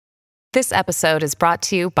This episode is brought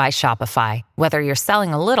to you by Shopify. Whether you're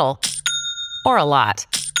selling a little or a lot,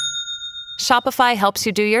 Shopify helps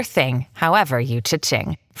you do your thing, however you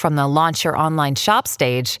cha-ching. From the launch your online shop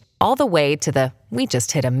stage, all the way to the we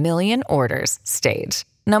just hit 1 million orders stage.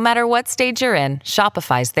 No matter what stage you're in,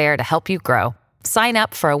 Shopify's there to help you grow. Sign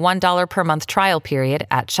up for a $1 per month trial period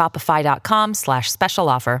at shopify.com/special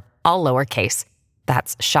offer, all lowercase.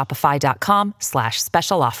 That's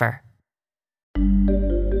shopify.com/special offer.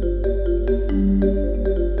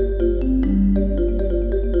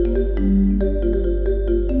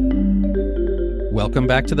 Welcome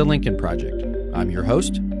back to the Lincoln Project. I'm your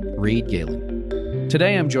host, Reed Galen.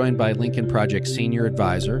 Today I'm joined by Lincoln Project Senior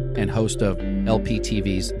Advisor and host of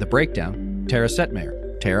LPTV's The Breakdown, Tara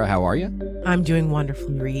Setmayer. Tara, how are you? I'm doing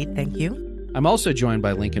wonderfully, Reed. Thank you. I'm also joined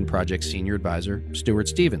by Lincoln Project Senior Advisor, Stuart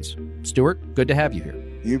Stevens. Stuart, good to have you here.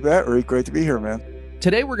 You bet, Reed. Great to be here, man.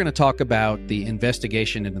 Today we're going to talk about the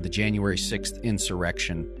investigation into the January 6th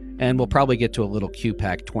insurrection, and we'll probably get to a little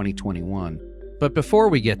QPAC 2021. But before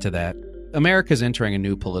we get to that, America's entering a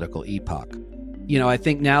new political epoch. I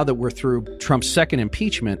think now that we're through Trump's second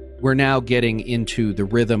impeachment, we're now getting into the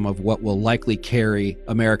rhythm of what will likely carry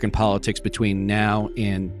American politics between now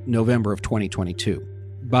and November of 2022,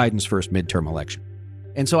 Biden's first midterm election.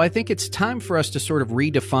 And so I think it's time for us to sort of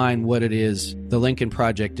redefine what it is the Lincoln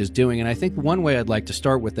Project is doing. And I think one way I'd like to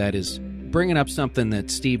start with that is bringing up something that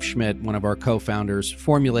Steve Schmidt, one of our co-founders,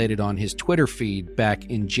 formulated on his Twitter feed back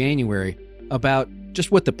in January about just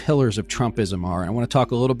what the pillars of Trumpism are. I want to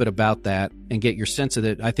talk a little bit about that and get your sense of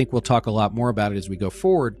it. I think we'll talk a lot more about it as we go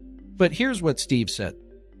forward. But here's what Steve said.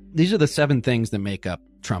 These are the 7 things that make up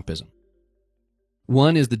Trumpism.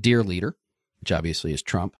 1 is the dear leader, which obviously is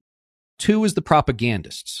Trump. 2 is the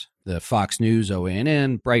propagandists, the Fox News,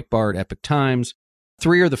 OANN, Breitbart, Epoch Times.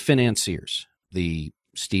 3 are the financiers, the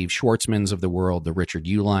Steve Schwartzmans of the world, the Richard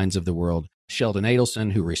Uihleins of the world, Sheldon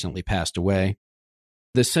Adelson, who recently passed away.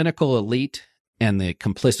 The cynical elite and the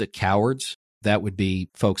complicit cowards, that would be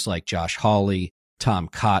folks like Josh Hawley, Tom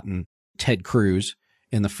Cotton, Ted Cruz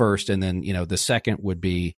in the first, and then, the second would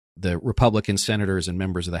be the Republican senators and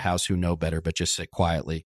members of the House who know better but just sit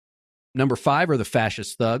quietly. Number 5 are the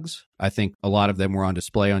fascist thugs. I think a lot of them were on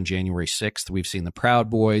display on January 6th. We've seen the Proud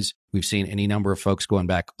Boys. We've seen any number of folks going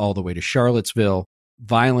back all the way to Charlottesville.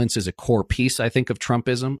 Violence is a core piece, I think, of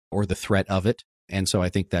Trumpism, or the threat of it. And so I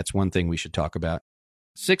think that's one thing we should talk about.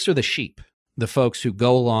 6 are the sheep, the folks who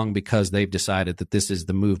go along because they've decided that this is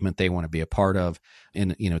the movement they want to be a part of.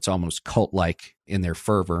 And, it's almost cult-like in their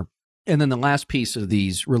fervor. And then the last piece of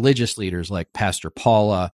these religious leaders like Pastor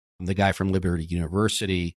Paula, the guy from Liberty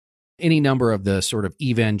University, any number of the sort of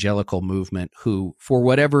evangelical movement who, for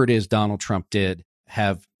whatever it is Donald Trump did,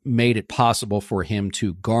 have made it possible for him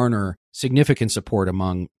to garner significant support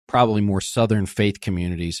among probably more Southern faith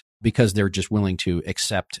communities because they're just willing to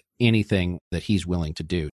accept anything that he's willing to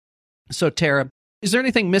do. So, Tara, is there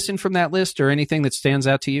anything missing from that list or anything that stands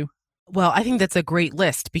out to you? Well, I think that's a great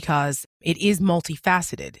list because it is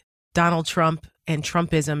multifaceted. Donald Trump and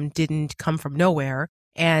Trumpism didn't come from nowhere,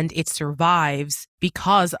 and it survives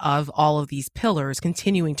because of all of these pillars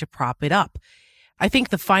continuing to prop it up. I think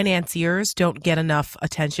the financiers don't get enough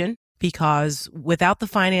attention because without the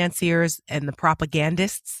financiers and the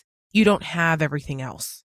propagandists, you don't have everything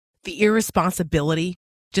else. The irresponsibility,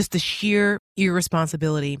 just the sheer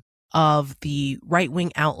irresponsibility of the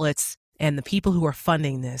right-wing outlets and the people who are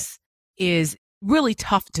funding this is really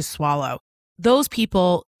tough to swallow. Those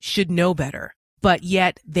people should know better, but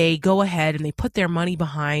yet they go ahead and they put their money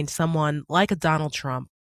behind someone like a Donald Trump,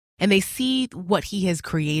 and they see what he has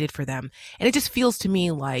created for them. And it just feels to me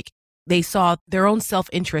like they saw their own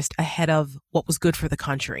self-interest ahead of what was good for the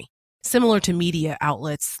country. Similar to media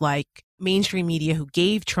outlets like mainstream media who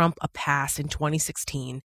gave Trump a pass in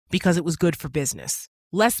 2016 because it was good for business.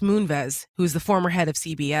 Les Moonves, who's the former head of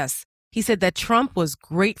CBS, he said that Trump was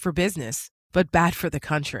great for business, but bad for the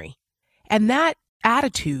country. And that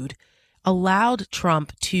attitude allowed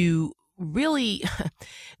Trump to really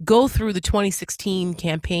go through the 2016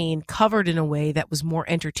 campaign covered in a way that was more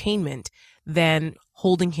entertainment than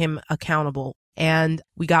holding him accountable. And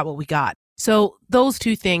we got what we got. So those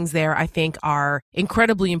 2 things there, I think, are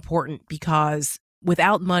incredibly important because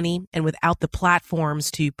without money and without the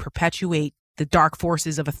platforms to perpetuate the dark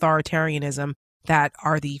forces of authoritarianism that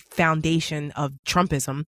are the foundation of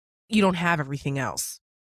Trumpism, you don't have everything else.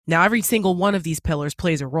 Now, every single one of these pillars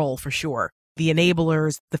plays a role for sure. The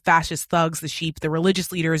enablers, the fascist thugs, the sheep, the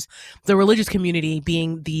religious leaders, the religious community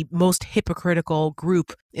being the most hypocritical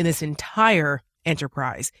group in this entire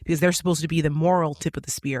enterprise because they're supposed to be the moral tip of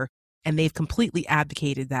the spear, and they've completely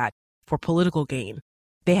abdicated that for political gain.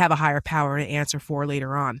 They have a higher power to answer for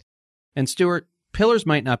later on. And Stuart, pillars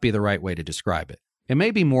might not be the right way to describe it. It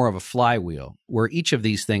may be more of a flywheel where each of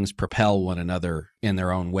these things propel one another in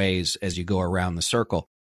their own ways as you go around the circle.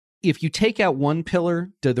 If you take out one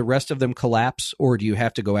pillar, do the rest of them collapse, or do you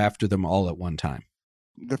have to go after them all at one time?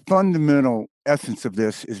 The fundamental essence of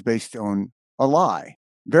this is based on a lie,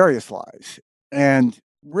 various lies. And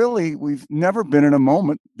really, we've never been in a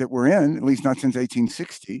moment that we're in, at least not since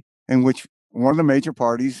 1860, in which one of the major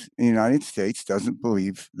parties in the United States doesn't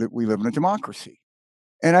believe that we live in a democracy.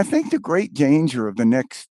 And I think the great danger of the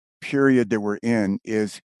next period that we're in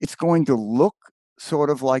is it's going to look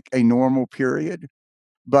sort of like a normal period,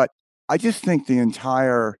 but I just think the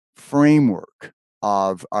entire framework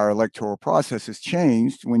of our electoral process has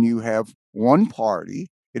changed when you have one party.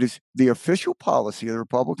 It is the official policy of the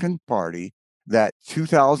Republican Party that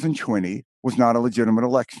 2020 was not a legitimate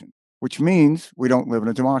election, which means we don't live in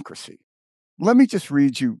a democracy. Let me just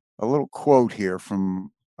read you a little quote here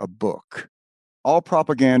from a book. All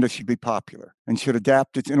propaganda should be popular and should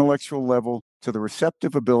adapt its intellectual level to the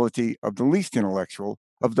receptive ability of the least intellectual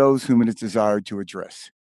of those whom it is desired to address.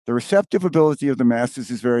 The receptive ability of the masses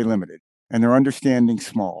is very limited, and their understanding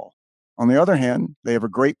small. On the other hand, they have a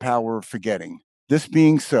great power of forgetting. This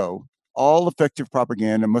being so, all effective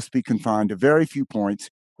propaganda must be confined to very few points,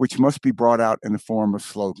 which must be brought out in the form of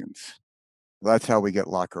slogans. That's how we get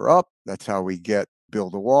lock her up. That's how we get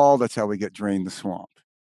build a wall. That's how we get drain the swamp.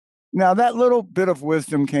 Now, that little bit of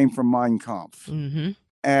wisdom came from Mein Kampf,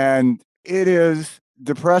 and it is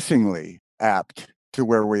depressingly apt to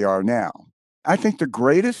where we are now. I think the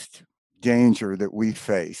greatest danger that we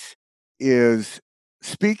face is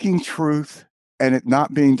speaking truth and it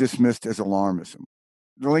not being dismissed as alarmism.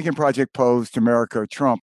 The Lincoln Project posed America or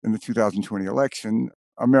Trump in the 2020 election.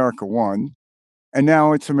 America won, and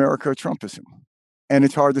now it's America or Trumpism. And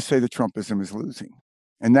it's hard to say that Trumpism is losing.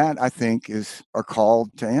 And that, I think, is a call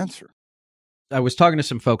to answer. I was talking to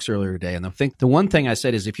some folks earlier today, and I think the one thing I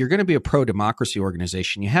said is if you're going to be a pro-democracy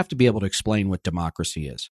organization, you have to be able to explain what democracy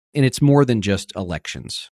is. And it's more than just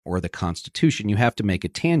elections or the Constitution. You have to make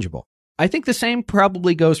it tangible. I think the same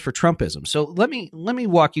probably goes for Trumpism. So let me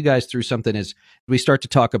walk you guys through something as we start to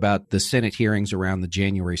talk about the Senate hearings around the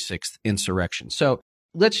January 6th insurrection. So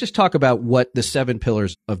let's just talk about what the 7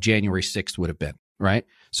 pillars of January 6th would have been, right?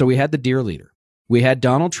 So we had the dear leader. We had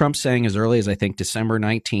Donald Trump saying as early as, I think, December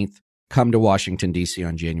 19th, come to Washington, D.C.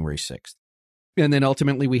 on January 6th. And then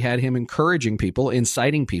ultimately we had him encouraging people,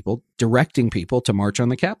 inciting people, directing people to march on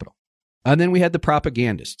the Capitol. And then we had the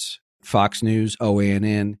propagandists, Fox News,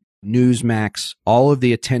 OANN, Newsmax, all of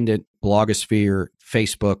the attendant blogosphere,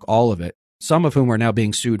 Facebook, all of it, some of whom are now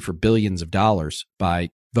being sued for billions of dollars by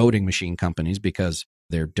voting machine companies because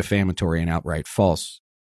they're defamatory and outright false.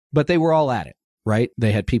 But they were all at it, right?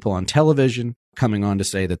 They had people on television coming on to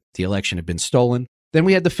say that the election had been stolen. Then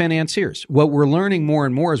we had the financiers. What we're learning more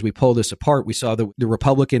and more as we pull this apart, we saw the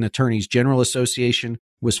Republican Attorneys General Association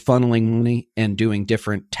was funneling money and doing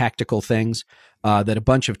different tactical things, that a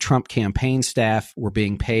bunch of Trump campaign staff were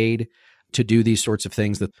being paid to do these sorts of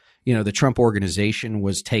things, that, you know, the Trump organization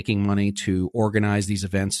was taking money to organize these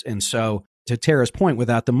events. And so to Tara's point,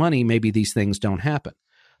 without the money, maybe these things don't happen.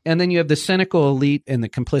 And then you have the cynical elite and the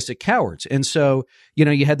complicit cowards. And so, you know,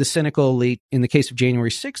 you had the cynical elite in the case of January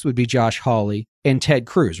 6th would be Josh Hawley and Ted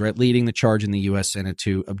Cruz, right, leading the charge in the U.S. Senate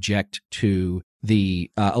to object to the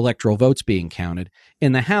electoral votes being counted.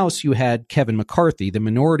 In the House, you had Kevin McCarthy, the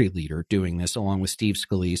minority leader, doing this along with Steve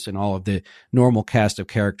Scalise and all of the normal cast of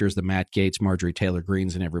characters, the Matt Gaetz, Marjorie Taylor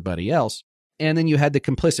Greenes, and everybody else. And then you had the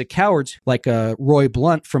complicit cowards like Roy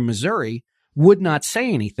Blunt from Missouri would not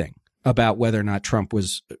say anything about whether or not Trump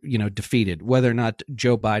was, you know, defeated, whether or not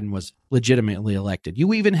Joe Biden was legitimately elected.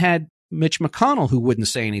 You even had Mitch McConnell, who wouldn't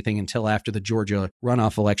say anything until after the Georgia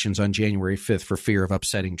runoff elections on January 5th for fear of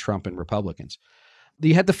upsetting Trump and Republicans.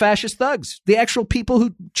 You had the fascist thugs, the actual people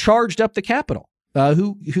who charged up the Capitol,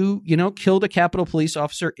 who you know, killed a Capitol police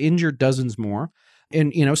officer, injured dozens more,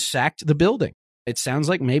 and, you know, sacked the building. It sounds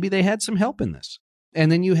like maybe they had some help in this.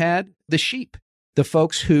 And then you had the sheep, the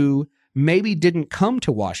folks who maybe didn't come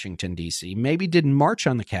to Washington, D.C., maybe didn't march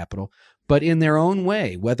on the Capitol, but in their own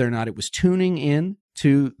way, whether or not it was tuning in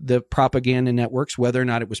to the propaganda networks, whether or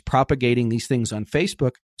not it was propagating these things on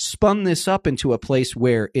Facebook, spun this up into a place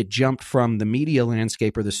where it jumped from the media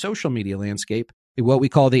landscape or the social media landscape, what we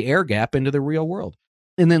call the air gap, into the real world.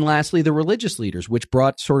 And then lastly, the religious leaders, which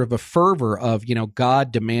brought sort of a fervor of, you know,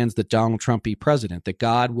 God demands that Donald Trump be president, that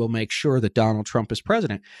God will make sure that Donald Trump is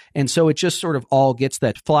president. And so it just sort of all gets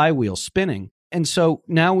that flywheel spinning. And so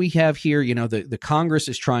now we have here, you know, the Congress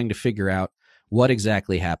is trying to figure out what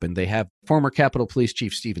exactly happened. They have former Capitol Police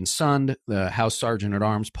Chief Stephen Sund, the House Sergeant at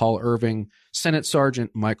Arms Paul Irving, Senate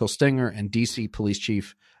Sergeant Michael Stenger, and D.C. Police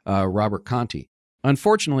Chief Robert Conti.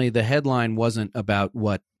 Unfortunately, the headline wasn't about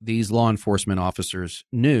what these law enforcement officers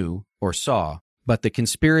knew or saw, but the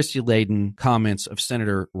conspiracy-laden comments of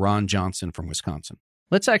Senator Ron Johnson from Wisconsin.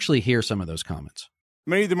 Let's actually hear some of those comments.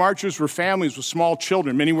 Many of the marchers were families with small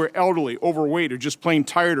children. Many were elderly, overweight, or just plain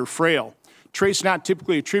tired or frail, traits not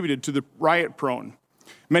typically attributed to the riot-prone.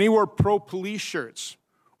 Many wore pro-police shirts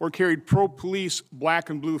or carried pro-police black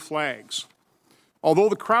and blue flags. Although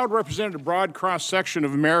the crowd represented a broad cross-section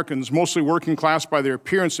of Americans, mostly working class by their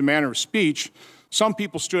appearance and manner of speech, some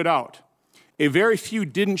people stood out. A very few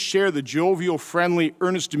didn't share the jovial, friendly,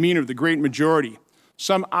 earnest demeanor of the great majority.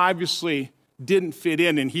 Some obviously didn't fit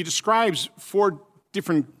in, and he describes 4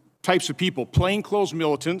 different types of people: plainclothes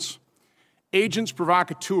militants, agents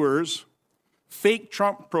provocateurs, fake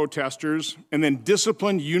Trump protesters, and then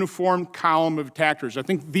disciplined, uniformed column of attackers. I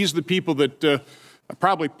think these are the people that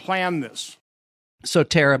probably planned this. So,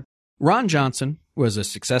 Tara, Ron Johnson was a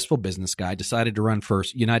successful business guy, decided to run for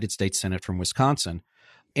United States Senate from Wisconsin,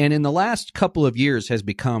 and in the last couple of years has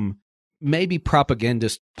become maybe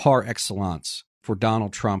propagandist par excellence for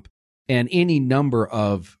Donald Trump and any number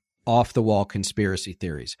of off-the-wall conspiracy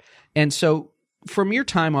theories. And so from your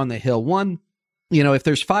time on the Hill, one, if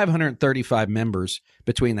there's 535 members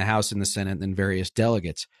between the House and the Senate and various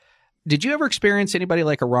delegates, did you ever experience anybody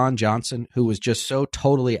like a Ron Johnson who was just so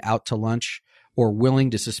totally out to lunch or willing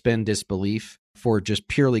to suspend disbelief for just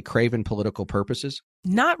purely craven political purposes?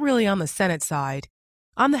 Not really on the Senate side.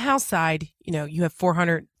 On the House side, you have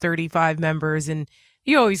 435 members, and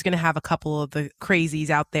you're always going to have a couple of the crazies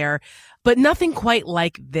out there, but nothing quite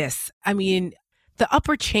like this. I mean, the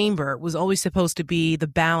upper chamber was always supposed to be the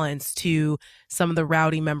balance to some of the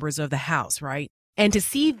rowdy members of the House, right? And to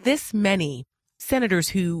see this many senators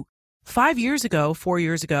who 4 years ago,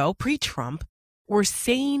 pre-Trump, were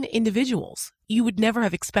sane individuals, you would never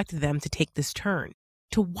have expected them to take this turn.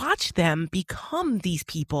 To watch them become these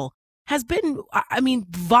people has been,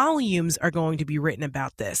 volumes are going to be written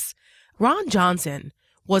about this. Ron Johnson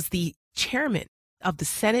was the chairman of the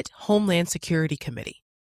Senate Homeland Security Committee.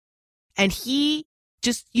 And he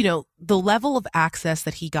just, the level of access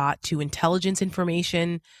that he got to intelligence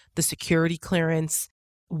information, the security clearance,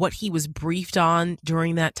 what he was briefed on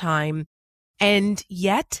during that time. And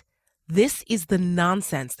yet, this is the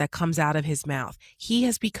nonsense that comes out of his mouth. He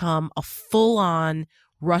has become a full-on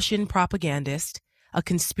Russian propagandist, a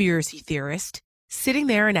conspiracy theorist, sitting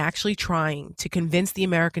there and actually trying to convince the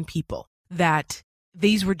American people that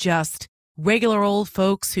these were just regular old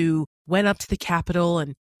folks who went up to the Capitol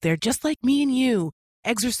and they're just like me and you,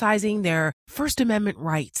 exercising their First Amendment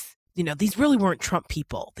rights. These really weren't Trump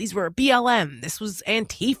people. These were BLM. This was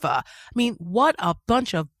Antifa. What a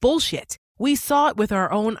bunch of bullshit. We saw it with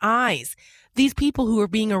our own eyes. These people who are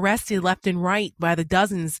being arrested left and right by the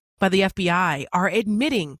dozens by the FBI are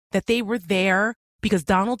admitting that they were there because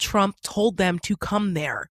Donald Trump told them to come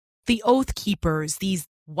there. The Oath Keepers, these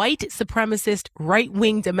white supremacist,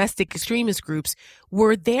 right-wing domestic extremist groups,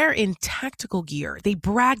 were there in tactical gear. They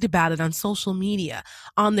bragged about it on social media,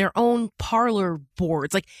 on their own parlor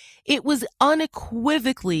boards. It was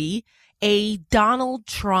unequivocally a Donald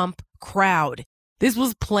Trump crowd. This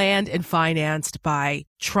was planned and financed by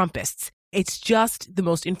Trumpists. It's just the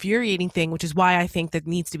most infuriating thing, which is why I think there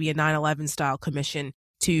needs to be a 9/11 style commission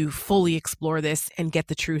to fully explore this and get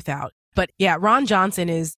the truth out. But yeah, Ron Johnson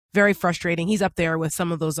is very frustrating. He's up there with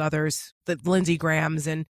some of those others, the Lindsey Grahams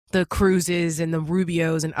and the Cruzes and the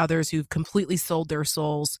Rubios and others who've completely sold their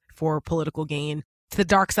souls for political gain to the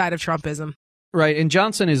dark side of Trumpism. Right. And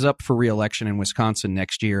Johnson is up for re-election in Wisconsin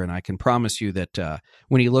next year. And I can promise you that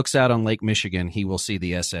when he looks out on Lake Michigan, he will see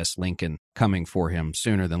the SS Lincoln coming for him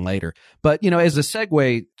sooner than later. But, as a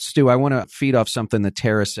segue, Stu, I want to feed off something that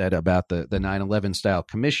Tara said about the 9/11 style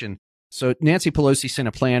commission. So Nancy Pelosi sent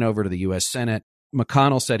a plan over to the U.S. Senate.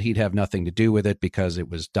 McConnell said he'd have nothing to do with it because it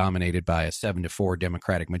was dominated by a 7-4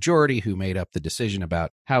 Democratic majority who made up the decision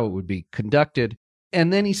about how it would be conducted.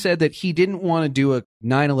 And then he said that he didn't want to do a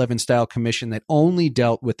 9/11 style commission that only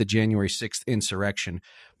dealt with the January 6th insurrection,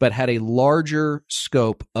 but had a larger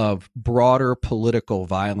scope of broader political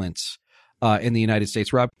violence in the United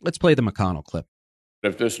States. Rob, let's play the McConnell clip.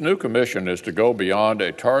 If this new commission is to go beyond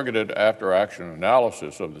a targeted after-action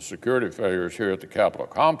analysis of the security failures here at the Capitol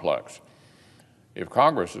complex, if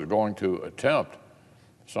Congress is going to attempt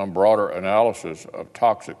some broader analysis of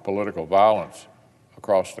toxic political violence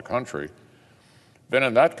across the country, then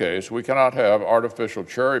in that case, we cannot have artificial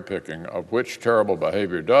cherry picking of which terrible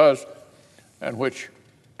behavior does and which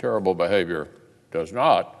terrible behavior does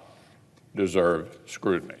not. deserve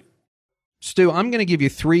scrutiny. Stu, I'm going to give you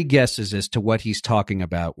three guesses as to what he's talking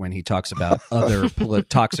about when he talks about other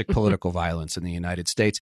toxic political violence in the United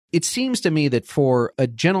States. It seems to me that for a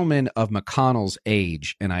gentleman of McConnell's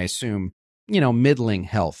age, and I assume, middling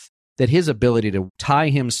health, that his ability to tie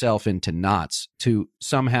himself into knots, to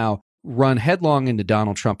somehow run headlong into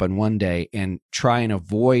Donald Trump on one day and try and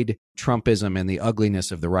avoid Trumpism and the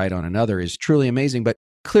ugliness of the right on another is truly amazing. But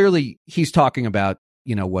clearly he's talking about,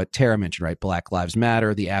 what Tara mentioned, right? Black Lives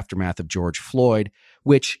Matter, the aftermath of George Floyd,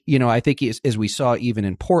 which, I think as we saw even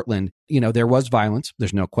in Portland, there was violence.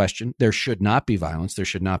 There's no question. There should not be violence. There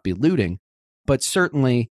should not be looting. But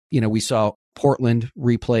certainly, we saw Portland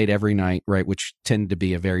replayed every night, right? Which tended to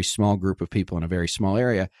be a very small group of people in a very small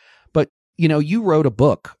area. But, you wrote a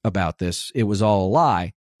book about this. It was all a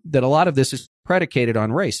lie, that a lot of this is predicated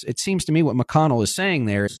on race. It seems to me what McConnell is saying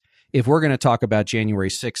there is, if we're going to talk about January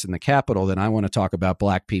 6th in the Capitol, then I want to talk about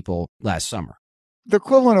black people last summer. The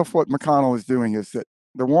equivalent of what McConnell is doing is that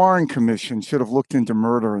the Warren Commission should have looked into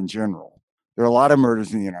murder in general. There are a lot of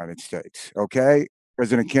murders in the United States, okay?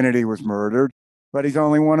 President Kennedy was murdered, but he's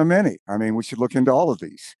only one of many. I mean, we should look into all of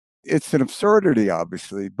these. It's an absurdity,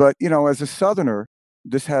 obviously, but, as a Southerner,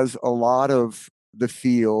 this has a lot of the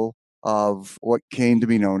feel of what came to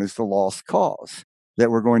be known as the lost cause, that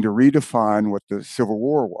we're going to redefine what the Civil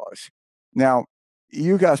War was. Now,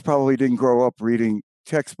 you guys probably didn't grow up reading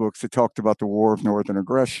textbooks that talked about the War of Northern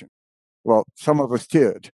Aggression. Well, some of us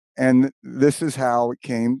did. And this is how it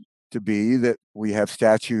came to be that we have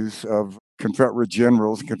statues of Confederate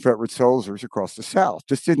generals and Confederate soldiers across the South.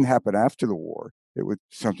 This didn't happen after the war. It was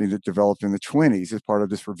something that developed in the 1920s as part of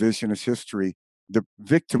this revisionist history, the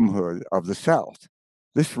victimhood of the South.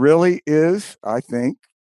 This really is, I think,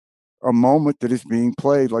 a moment that is being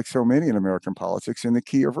played, like so many in American politics, in the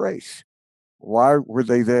key of race. Why were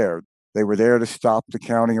they there? They were there to stop the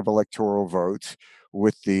counting of electoral votes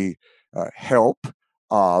with the help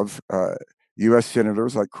of U.S.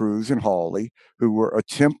 senators like Cruz and Hawley, who were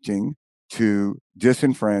attempting to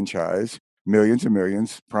disenfranchise millions and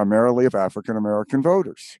millions, primarily of African-American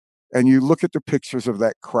voters. And you look at the pictures of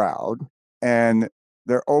that crowd, and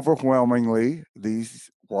they're overwhelmingly these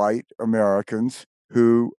white Americans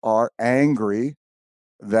who are angry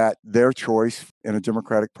that their choice in a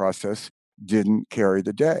democratic process didn't carry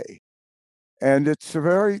the day. And it's a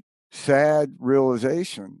very sad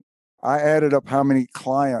realization. I added up how many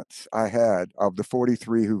clients I had of the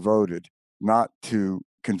 43 who voted not to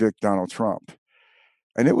convict Donald Trump.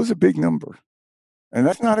 And it was a big number. And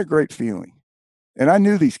that's not a great feeling. And I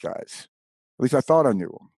knew these guys. At least I thought I knew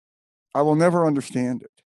them. I will never understand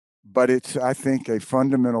it. But it's, I think, a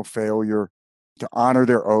fundamental failure to honor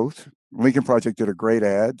their oath. Lincoln Project did a great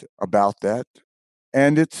ad about that.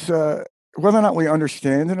 And it's whether or not we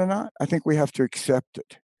understand it or not, I think we have to accept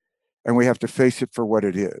it. And we have to face it for what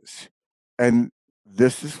it is. And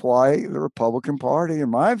this is why the Republican Party, in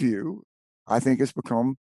my view, I think has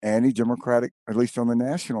become anti-democratic, at least on the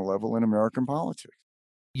national level in American politics.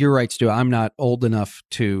 You're right, Stu. I'm not old enough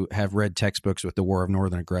to have read textbooks with the War of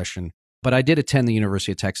Northern Aggression, but I did attend the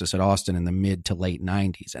University of Texas at Austin in the mid to late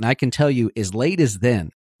 90s. And I can tell you, as late as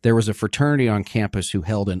then, there was a fraternity on campus who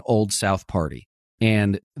held an Old South party.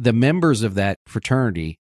 And the members of that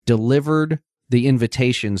fraternity delivered the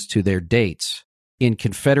invitations to their dates in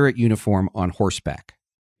Confederate uniform on horseback.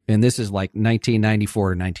 And this is like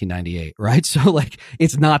 1994 to 1998, right? So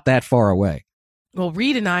it's not that far away. Well,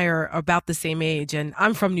 Reed and I are about the same age, and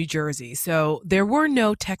I'm from New Jersey. So there were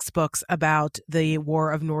no textbooks about the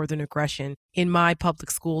War of Northern Aggression in my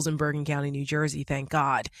public schools in Bergen County, New Jersey, thank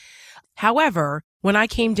God. However, when I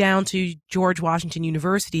came down to George Washington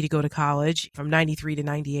University to go to college from 93 to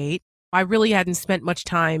 98, I really hadn't spent much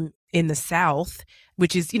time in the South,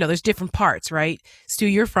 which is, there's different parts, right? Stu,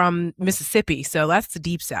 you're from Mississippi, so that's the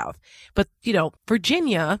deep South. But,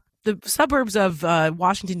 Virginia, the suburbs of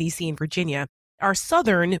Washington, D.C. and Virginia are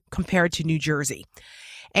southern compared to New Jersey.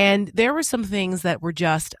 And there were some things that were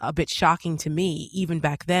just a bit shocking to me, even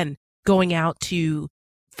back then, going out to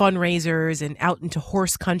fundraisers and out into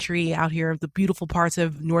horse country out here, the beautiful parts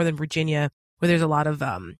of Northern Virginia, where there's a lot of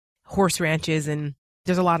horse ranches and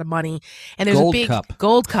there's a lot of money. And there's a big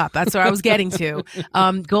Gold Cup. That's what I was getting to.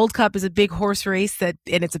 Gold Cup is a big horse race and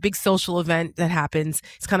it's a big social event that happens.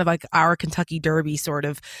 It's kind of like our Kentucky Derby sort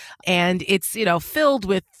of. And it's, filled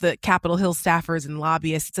with the Capitol Hill staffers and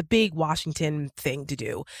lobbyists. It's a big Washington thing to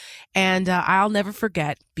do. And I'll never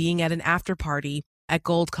forget being at an after party at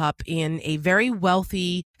Gold Cup in a very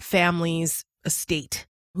wealthy family's estate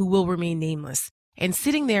who will remain nameless. And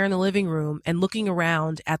sitting there in the living room and looking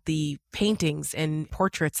around at the paintings and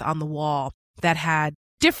portraits on the wall that had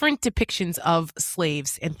different depictions of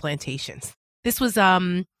slaves and plantations. This was, I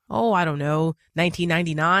don't know,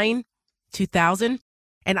 1999, 2000.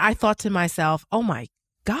 And I thought to myself, oh my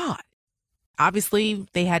God. Obviously,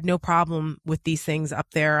 they had no problem with these things up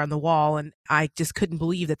there on the wall. And I just couldn't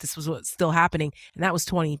believe that this was what's still happening. And that was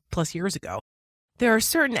 20 plus years ago. There are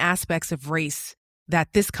certain aspects of race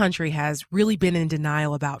that this country has really been in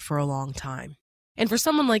denial about for a long time. And for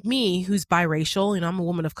someone like me who's biracial, and I'm a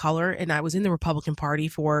woman of color, and I was in the Republican Party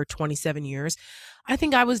for 27 years, I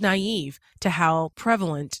think I was naive to how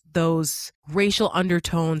prevalent those racial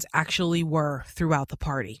undertones actually were throughout the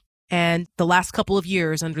party. And the last couple of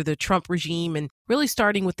years under the Trump regime, and really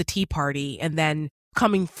starting with the Tea Party and then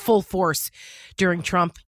coming full force during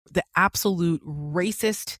Trump, the absolute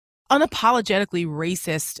racist, unapologetically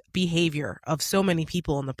racist behavior of so many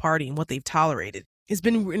people in the party and what they've tolerated has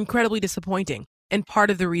been incredibly disappointing, and part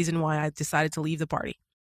of the reason why I decided to leave the party.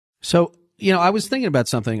 So, I was thinking about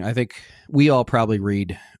something. I think we all probably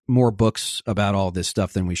read more books about all this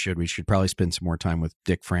stuff than we should. We should probably spend some more time with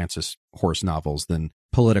Dick Francis horse novels than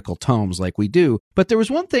political tomes like we do. But there was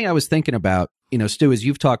one thing I was thinking about, Stu, as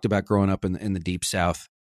you've talked about growing up in the Deep South,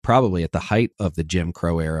 probably at the height of the Jim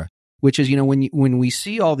Crow era, which is, when we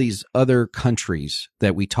see all these other countries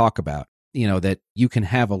that we talk about, that you can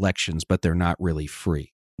have elections, but they're not really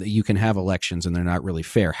free. That you can have elections and they're not really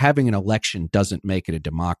fair. Having an election doesn't make it a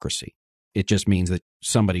democracy. It just means that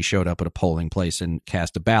somebody showed up at a polling place and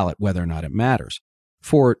cast a ballot, whether or not it matters.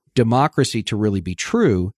 For democracy to really be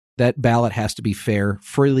true, that ballot has to be fair,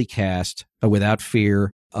 freely cast, without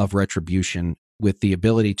fear of retribution, with the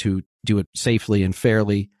ability to do it safely and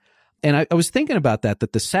fairly. And I was thinking about that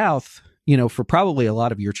the South, for probably a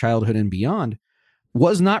lot of your childhood and beyond,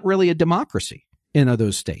 was not really a democracy in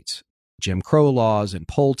those states. Jim Crow laws and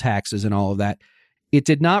poll taxes and all of that, it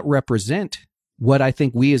did not represent what I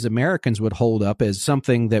think we as Americans would hold up as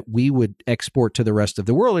something that we would export to the rest of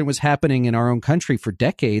the world, and was happening in our own country for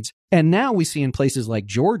decades. And now we see in places like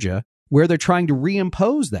Georgia where they're trying to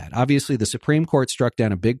reimpose that. Obviously, the Supreme Court struck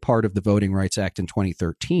down a big part of the Voting Rights Act in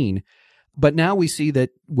 2013. But now we see that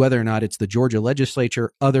whether or not it's the Georgia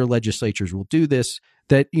legislature, other legislatures will do this,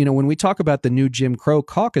 that, when we talk about the new Jim Crow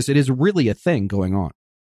caucus, it is really a thing going on.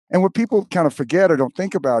 And what people kind of forget or don't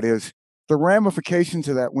think about is the ramifications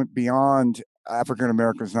of that went beyond African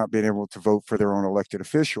Americans not being able to vote for their own elected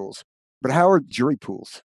officials. But how are jury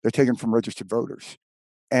pools? They're taken from registered voters.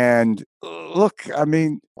 And look,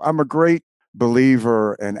 I'm a great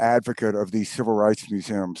believer and advocate of these civil rights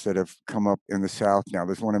museums that have come up in the South now.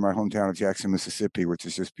 There's one in my hometown of Jackson, Mississippi, which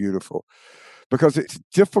is just beautiful, because it's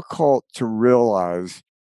difficult to realize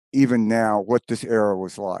even now what this era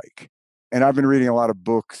was like. And I've been reading a lot of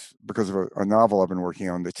books because of a novel I've been working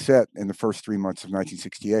on that's set in the first 3 months of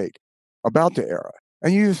 1968 about the era.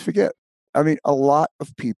 And you just forget. A lot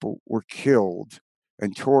of people were killed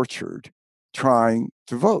and tortured trying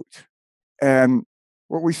to vote. And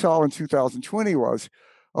what we saw in 2020 was,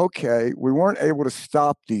 okay, we weren't able to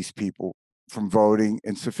stop these people from voting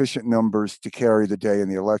in sufficient numbers to carry the day in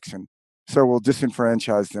the election. So we'll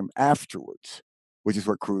disenfranchise them afterwards, which is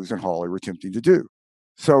what Cruz and Hawley were attempting to do.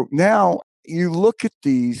 So now you look at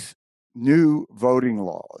these new voting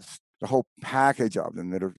laws, the whole package of them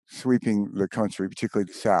that are sweeping the country,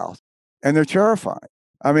 particularly the South, and they're terrifying.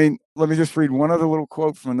 Let me just read one other little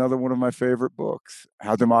quote from another one of my favorite books,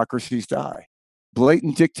 How Democracies Die.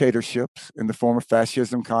 Blatant dictatorships in the form of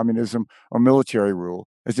fascism, communism, or military rule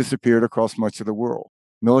has disappeared across much of the world.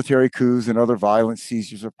 Military coups and other violent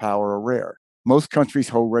seizures of power are rare. Most countries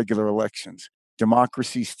hold regular elections.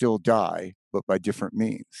 Democracies still die, but by different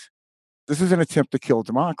means. This is an attempt to kill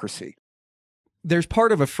democracy. There's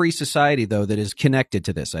part of a free society, though, that is connected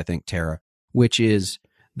to this, I think, Tara, which is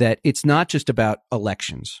that it's not just about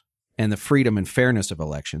elections and the freedom and fairness of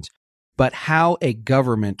elections, but how a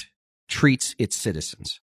government treats its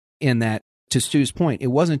citizens. And that, to Stu's point, it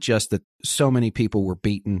wasn't just that so many people were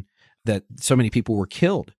beaten, that so many people were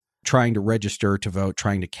killed trying to register to vote,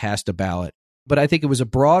 trying to cast a ballot. But I think it was a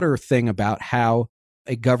broader thing about how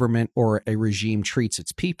a government or a regime treats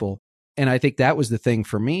its people. And I think that was the thing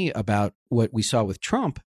for me about what we saw with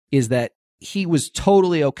Trump, is that he was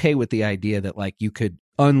totally okay with the idea that, like, you could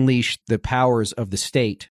unleash the powers of the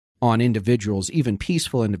state on individuals, even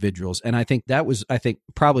peaceful individuals. And I think that was,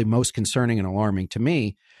 probably most concerning and alarming to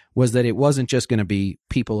me, was that it wasn't just going to be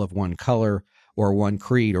people of one color or one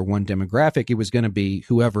creed or one demographic. It was going to be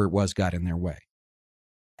whoever it was got in their way.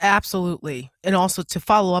 Absolutely. And also, to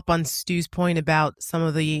follow up on Stu's point about some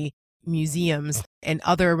of the museums and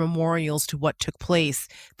other memorials to what took place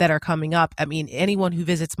that are coming up. I mean, anyone who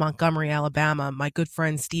visits Montgomery, Alabama, my good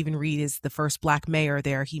friend Stephen Reed is the first Black mayor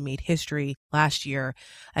there. He made history last year.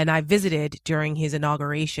 And I visited during his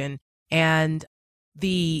inauguration, and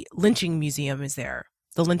the lynching museum is there,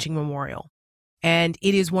 the lynching memorial. And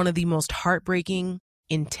it is one of the most heartbreaking,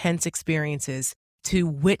 intense experiences to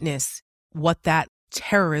witness what that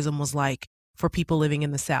terrorism was like for people living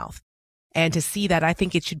in the South. And to see that, I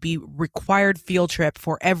think it should be required field trip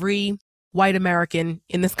for every white American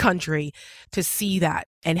in this country to see that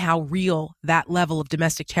and how real that level of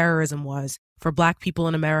domestic terrorism was for Black people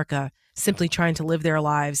in America, simply trying to live their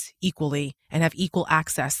lives equally and have equal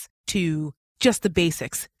access to just the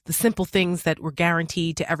basics, the simple things that were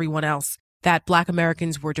guaranteed to everyone else that Black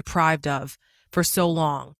Americans were deprived of for so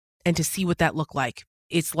long. And to see what that looked like,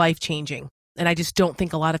 it's life-changing. And I just don't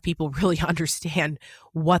think a lot of people really understand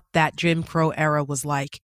what that Jim Crow era was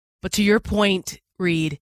like. But to your point,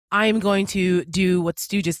 Reed, I am going to do what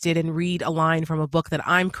Stu just did and read a line from a book that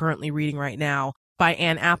I'm currently reading right now by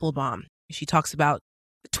Anne Applebaum. She talks about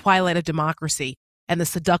the twilight of democracy and the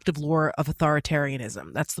seductive lure of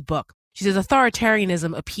authoritarianism. That's the book. She says,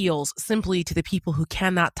 authoritarianism appeals simply to the people who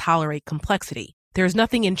cannot tolerate complexity. There is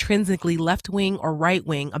nothing intrinsically left-wing or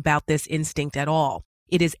right-wing about this instinct at all.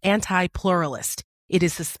 It is anti-pluralist. It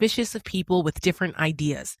is suspicious of people with different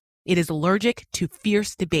ideas. It is allergic to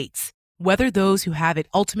fierce debates. Whether those who have it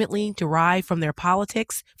ultimately derive from their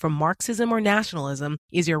politics, from Marxism or nationalism,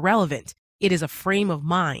 is irrelevant. It is a frame of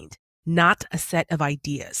mind, not a set of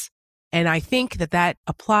ideas. And I think that that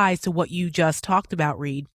applies to what you just talked about,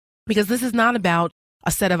 Reed, because this is not about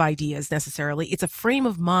a set of ideas necessarily. It's a frame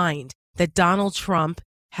of mind that Donald Trump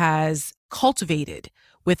has cultivated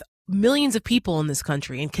with millions of people in this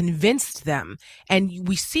country and convinced them. And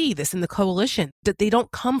we see this in the coalition, that they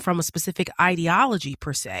don't come from a specific ideology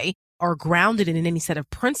per se or grounded in any set of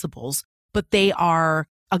principles, but they are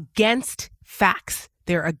against facts.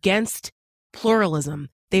 They're against pluralism.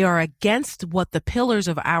 They are against what the pillars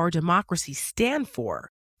of our democracy stand for.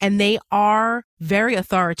 And they are very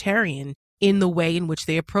authoritarian in the way in which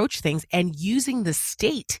they approach things, and using the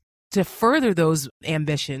state to further those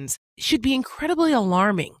ambitions should be incredibly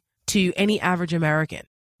alarming to any average American,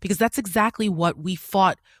 because that's exactly what we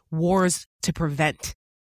fought wars to prevent.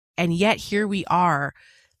 And yet here we are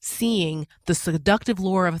seeing the seductive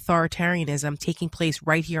lure of authoritarianism taking place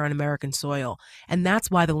right here on American soil. And that's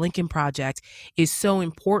why the Lincoln Project is so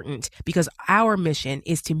important, because our mission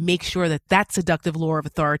is to make sure that that seductive lure of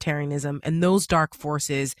authoritarianism and those dark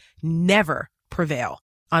forces never prevail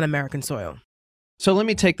on American soil. So let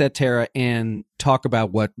me take that, Tara, and talk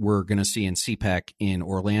about what we're going to see in CPAC in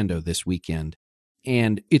Orlando this weekend.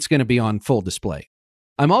 And it's going to be on full display.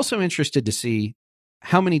 I'm also interested to see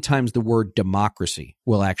how many times the word democracy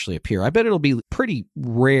will actually appear. I bet it'll be pretty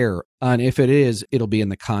rare. And if it is, it'll be in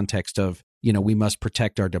the context of, we must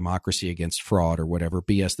protect our democracy against fraud or whatever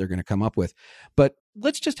BS they're going to come up with. But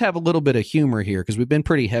let's just have a little bit of humor here, because we've been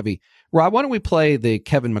pretty heavy. Rob, why don't we play the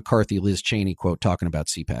Kevin McCarthy, Liz Cheney quote talking about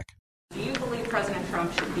CPAC? Do you believe President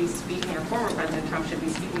Trump should be speaking, or former President Trump should be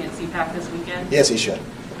speaking at CPAC this weekend? Yes, he should.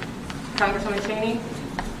 Congresswoman Cheney?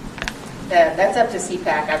 That's up to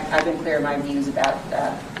CPAC. I've been clear in my views about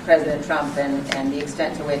President Trump and the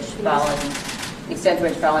extent to which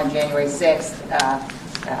following January 6th,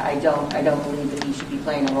 I don't believe that he should be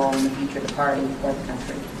playing a role in the future of the party or the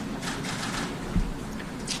country.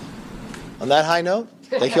 On that high note,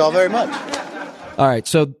 thank you all very much. All right,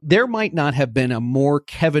 so there might not have been a more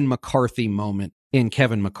Kevin McCarthy moment in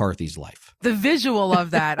Kevin McCarthy's life. The visual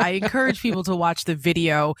of that, I encourage people to watch the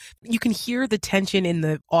video. You can hear the tension in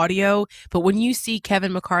the audio, but when you see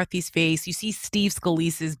Kevin McCarthy's face, you see Steve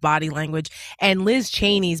Scalise's body language and Liz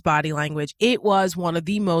Cheney's body language, it was one of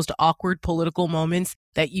the most awkward political moments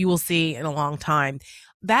that you will see in a long time.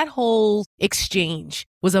 That whole exchange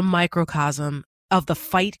was a microcosm of the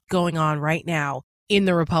fight going on right now in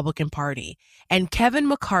the Republican Party. And Kevin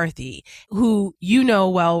McCarthy, who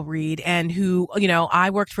well, Reed, and who, I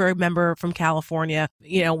worked for a member from California,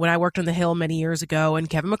 when I worked on the Hill many years ago, and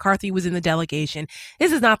Kevin McCarthy was in the delegation.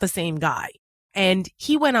 This is not the same guy. And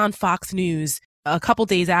he went on Fox News a couple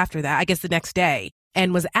days after that, I guess the next day,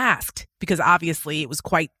 and was asked, because obviously it was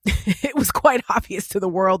quite obvious to the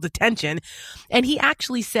world, the tension. And he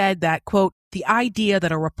actually said that, quote, the idea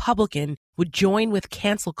that a Republican would join with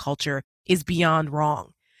cancel culture is beyond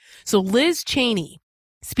wrong. So Liz Cheney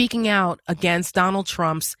speaking out against Donald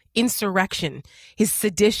Trump's insurrection, his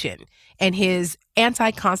sedition, and his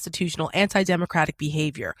anti-constitutional, anti-democratic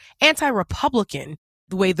behavior, anti-Republican,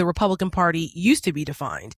 the way the Republican Party used to be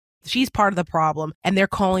defined. She's part of the problem, and they're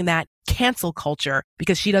calling that cancel culture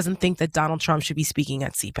because she doesn't think that Donald Trump should be speaking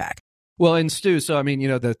at CPAC. Well, and Stu, so I mean,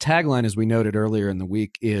 the tagline, as we noted earlier in the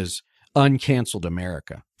week, is uncanceled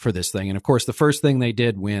America for this thing. And of course, the first thing they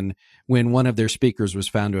did when one of their speakers was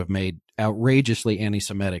found to have made outrageously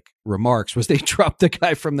anti-Semitic remarks was they dropped the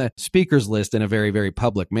guy from the speakers list in a very, very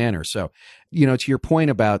public manner. So, to your point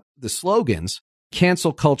about the slogans,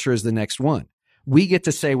 cancel culture is the next one. We get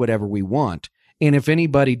to say whatever we want. And if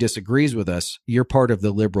anybody disagrees with us, you're part of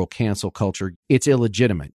the liberal cancel culture. It's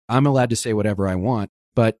illegitimate. I'm allowed to say whatever I want,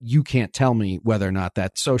 but you can't tell me whether or not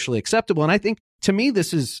that's socially acceptable. And I think, to me,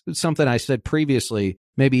 this is something I said previously,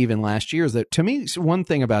 maybe even last year, is that to me, one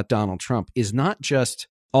thing about Donald Trump is not just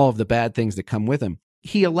all of the bad things that come with him.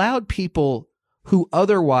 He allowed people who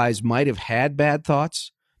otherwise might have had bad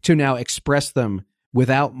thoughts to now express them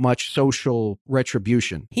without much social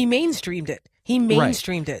retribution. He mainstreamed it.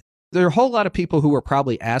 It. There are a whole lot of people who are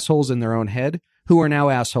probably assholes in their own head who are now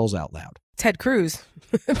assholes out loud. Ted Cruz.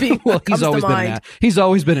 Well, he's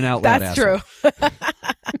always been an out loud asshole. That's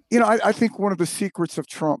true. I think one of the secrets of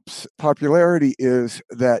Trump's popularity is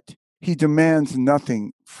that he demands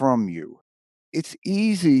nothing from you. It's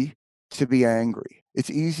easy to be angry. It's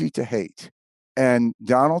easy to hate. And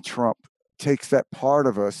Donald Trump takes that part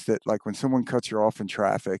of us that, like, when someone cuts you off in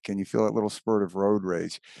traffic and you feel that little spurt of road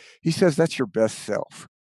rage, he says that's your best self,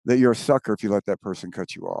 that you're a sucker if you let that person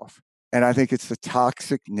cut you off. And I think it's the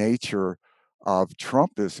toxic nature of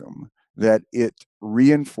Trumpism that it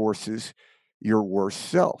reinforces your worst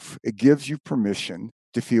self. It gives you permission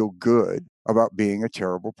to feel good about being a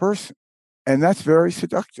terrible person. And that's very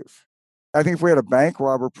seductive. I think if we had a bank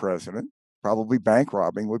robber president, probably bank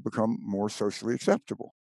robbing would become more socially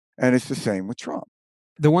acceptable. And it's the same with Trump.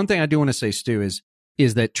 The one thing I do want to say, Stu,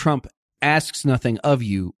 is that Trump asks nothing of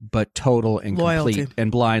you but total and complete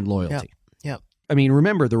and blind loyalty. Yep. I mean,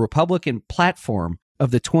 remember, the Republican platform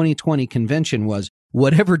of the 2020 convention was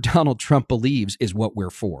whatever Donald Trump believes is what we're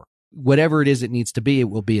for. Whatever it is it needs to be, it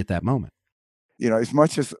will be at that moment. As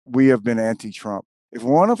much as we have been anti-Trump, if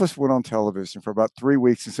one of us went on television for about 3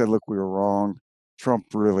 weeks and said, look, we were wrong, Trump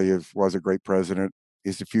really was a great president,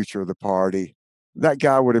 is the future of the party, that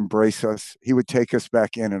guy would embrace us. He would take us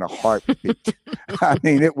back in a heartbeat. I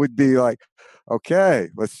mean, it would be like, okay,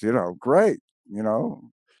 let's, great,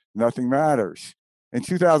 nothing matters. In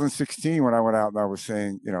 2016, when I went out and I was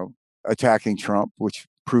saying, attacking Trump, which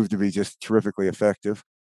proved to be just terrifically effective,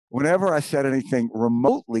 whenever I said anything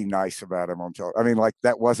remotely nice about him on television, I mean, like,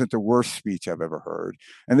 that wasn't the worst speech I've ever heard.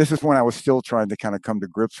 And this is when I was still trying to kind of come to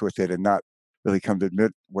grips with it and not really come to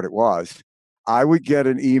admit what it was. I would get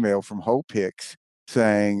an email from Hope Hicks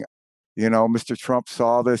saying, Mr. Trump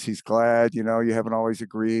saw this. He's glad, you haven't always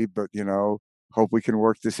agreed, but, hope we can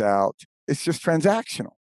work this out. It's just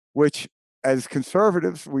transactional, which as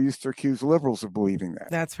conservatives, we used to accuse liberals of believing that.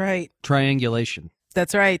 That's right. Triangulation.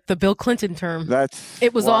 That's right. The Bill Clinton term.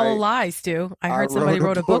 It was all a lie, Stu. I heard somebody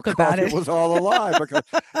wrote a book about it. It was all a lie because,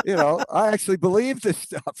 I actually believe this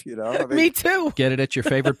stuff, Me too. Get it at your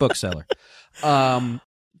favorite bookseller.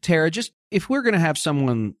 Tara, just if we're going to have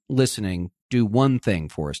someone listening do one thing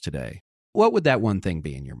for us today, what would that one thing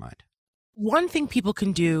be in your mind? One thing people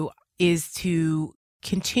can do is to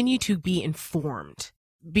continue to be informed,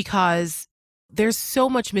 because there's so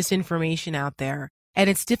much misinformation out there and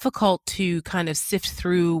it's difficult to kind of sift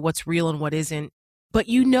through what's real and what isn't. But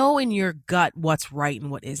in your gut what's right and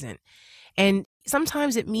what isn't. And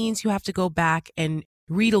sometimes it means you have to go back and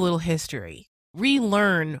read a little history,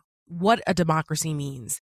 relearn what a democracy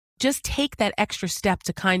means. Just take that extra step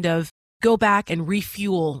to kind of go back and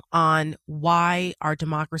refuel on why our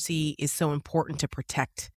democracy is so important to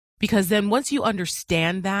protect. Because then once you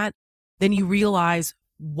understand that, then you realize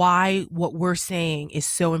why what we're saying is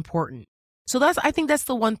so important. So I think that's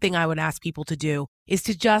the one thing I would ask people to do, is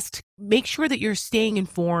to just make sure that you're staying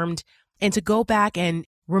informed and to go back and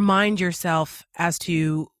remind yourself as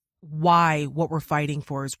to why what we're fighting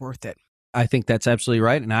for is worth it. I think that's absolutely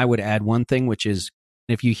right. And I would add one thing, which is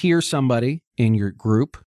if you hear somebody in your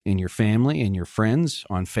group, in your family, in your friends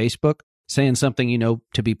on Facebook saying something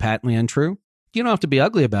to be patently untrue, you don't have to be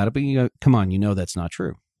ugly about it, but you go, come on, that's not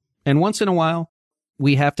true. And once in a while,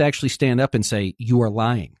 we have to actually stand up and say, you are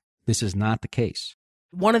lying. This is not the case.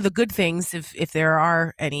 One of the good things, if there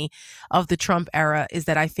are any, of the Trump era is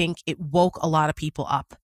that I think it woke a lot of people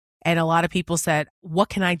up. And a lot of people said, what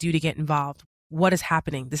can I do to get involved? What is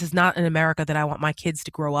happening? This is not an America that I want my kids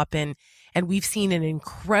to grow up in. And we've seen an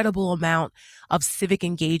incredible amount of civic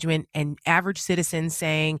engagement and average citizens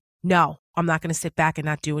saying, no, I'm not going to sit back and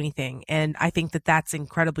not do anything. And I think that that's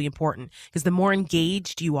incredibly important because the more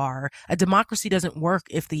engaged you are, a democracy doesn't work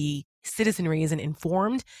if the citizenry isn't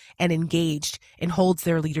informed and engaged and holds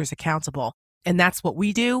their leaders accountable. And that's what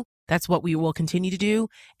we do. That's what we will continue to do.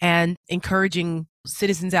 And encouraging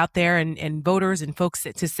citizens out there and voters and folks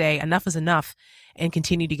to say enough is enough and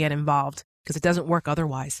continue to get involved because it doesn't work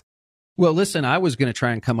otherwise. Well, listen, I was going to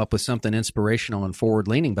try and come up with something inspirational and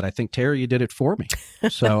forward-leaning, but I think, Tara, you did it for me.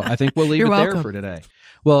 So I think we'll leave it welcome. there for today.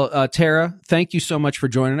 Well, Tara, thank you so much for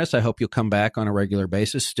joining us. I hope you'll come back on a regular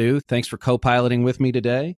basis. Stu, thanks for co-piloting with me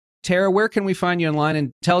today. Tara, where can we find you online?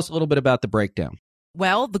 And tell us a little bit about The Breakdown.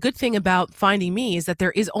 Well, the good thing about finding me is that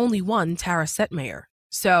there is only one Tara Setmayer.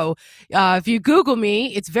 So if you Google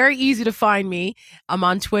me, it's very easy to find me. I'm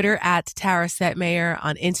on Twitter at Tara Setmayer,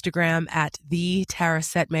 on Instagram at the Tara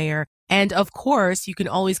Setmayer. And of course, you can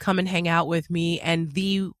always come and hang out with me and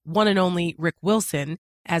the one and only Rick Wilson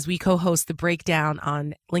as we co-host The Breakdown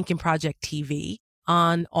on Lincoln Project TV,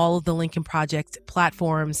 on all of the Lincoln Project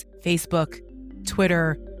platforms, Facebook,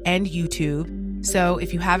 Twitter, and YouTube. So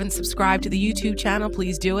if you haven't subscribed to the YouTube channel,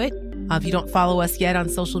 please do it. If you don't follow us yet on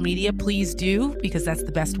social media, please do, because that's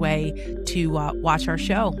the best way to watch our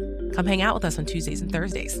show. Come hang out with us on Tuesdays and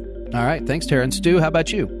Thursdays. All right. Thanks, Tara. And Stu, how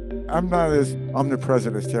about you? I'm not as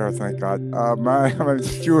omnipresent as Tara, thank God. I'm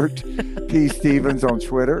Stuart P. Stevens on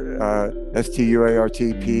Twitter,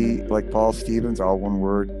 STUARTP, like Paul Stevens, all one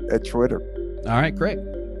word, at Twitter. All right, great.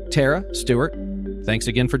 Tara, Stuart, thanks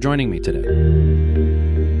again for joining me today.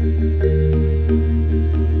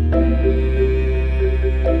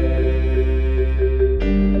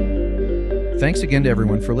 Thanks again to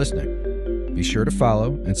everyone for listening. Be sure to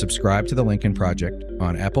follow and subscribe to The Lincoln Project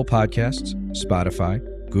on Apple Podcasts, Spotify,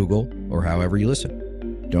 Google, or however you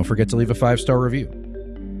listen. Don't forget to leave a 5-star review.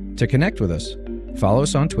 To connect with us, follow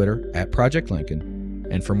us on Twitter at Project Lincoln,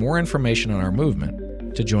 and for more information on our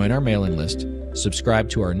movement, to join our mailing list, subscribe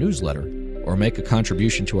to our newsletter, or make a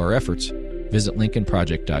contribution to our efforts, visit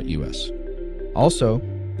lincolnproject.us. Also,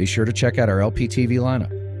 be sure to check out our LPTV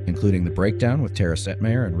lineup, including The Breakdown with Tara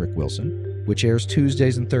Setmayer and Rick Wilson, which airs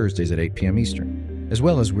Tuesdays and Thursdays at 8 p.m. Eastern, as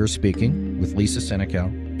well as We're Speaking with Lisa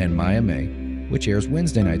Senecal and Maya May, which airs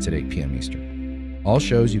Wednesday nights at 8 p.m. Eastern. All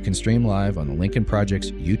shows you can stream live on the Lincoln Project's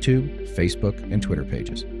YouTube, Facebook, and Twitter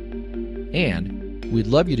pages. And we'd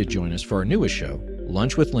love you to join us for our newest show,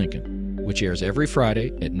 Lunch with Lincoln, which airs every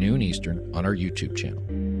Friday at noon Eastern on our YouTube channel.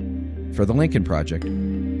 For the Lincoln Project,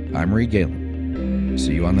 I'm Reed Galen.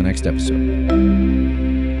 See you on the next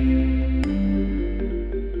episode.